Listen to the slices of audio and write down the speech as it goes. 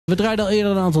We draaiden al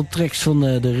eerder een aantal tracks van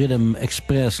de Riddim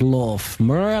Express Love.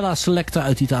 Morello Selecta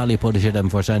uit Italië produceerde hem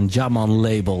voor zijn Jaman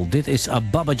label. Dit is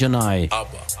Abajonai.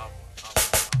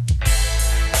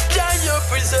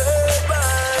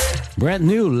 Brand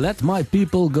new, Let My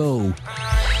People Go.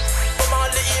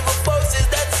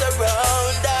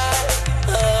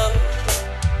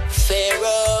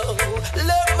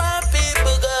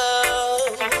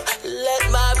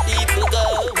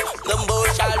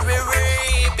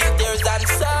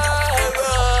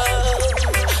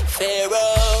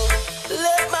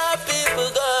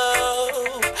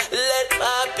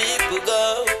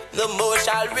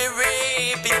 Shall we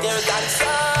reap bitterness and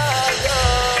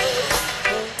sorrow?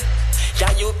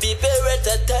 Can you prepare at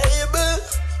the table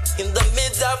in the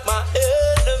midst of my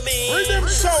enemy? Riddim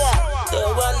shower. The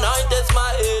anointed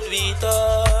my head with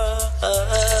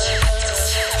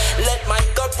let my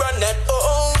cup run it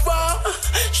over.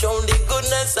 Show the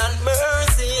goodness and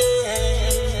mercy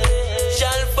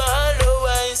shall follow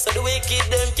us, so the wicked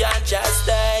them can't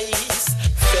chastise.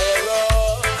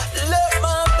 Pharaoh, let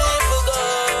my people go.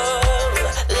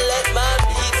 Let my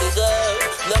people go.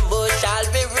 No more shall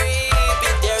we reap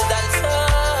bitterness and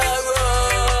sorrow.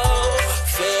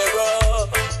 Pharaoh,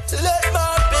 let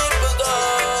my people go.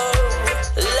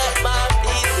 Let my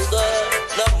people go.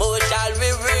 No more shall we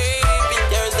reap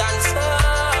bitterness and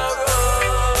sorrow.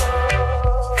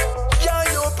 Yeah,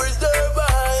 you preserve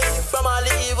us from all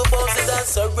the evil forces that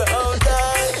surround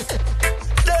us.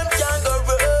 Them can't go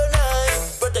run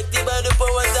us, protected by the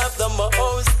powers of the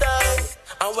Most High.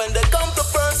 And when they come to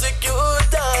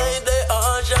persecute I, they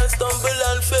all shall stumble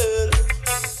and fail.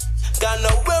 Got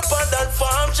no weapon that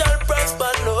form shall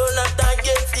prosper, no, not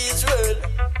against Israel.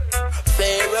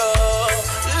 Pharaoh,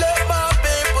 let my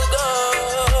people go.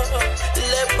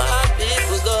 Let my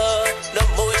people go. No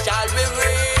more shall we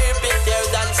reap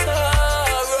bitterness and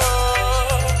sorrow.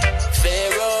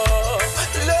 Pharaoh,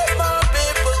 let my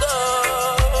people go.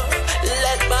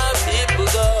 Let my people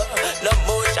go. No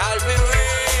more shall we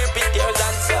reap bitterness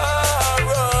and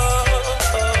sorrow.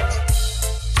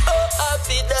 Oh,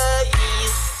 happy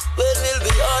days, when will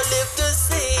we all live to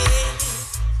see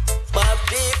my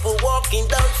people walking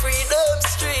down Freedom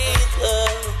Street?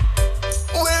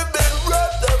 We've been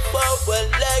robbed of our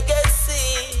legacy,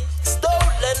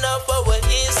 stolen of our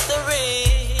history.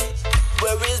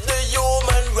 Where is the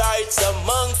human rights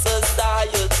among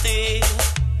society?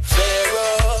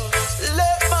 Pharaoh,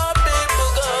 let my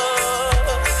people go.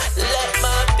 Let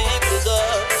my people go.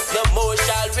 No more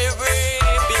shall we reap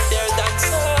bitterness and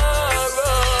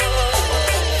sorrow.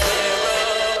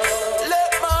 Pharaoh,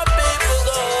 let my people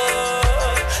go.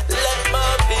 Let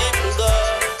my people go.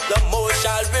 No more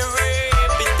shall we reap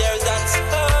bitterness and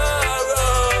sorrow.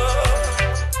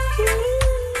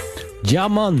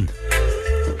 Jaman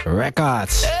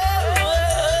Records.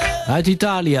 Uit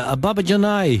Italië,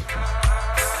 Abajonai.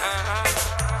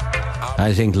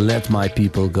 Hij zingt Let My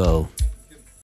People Go.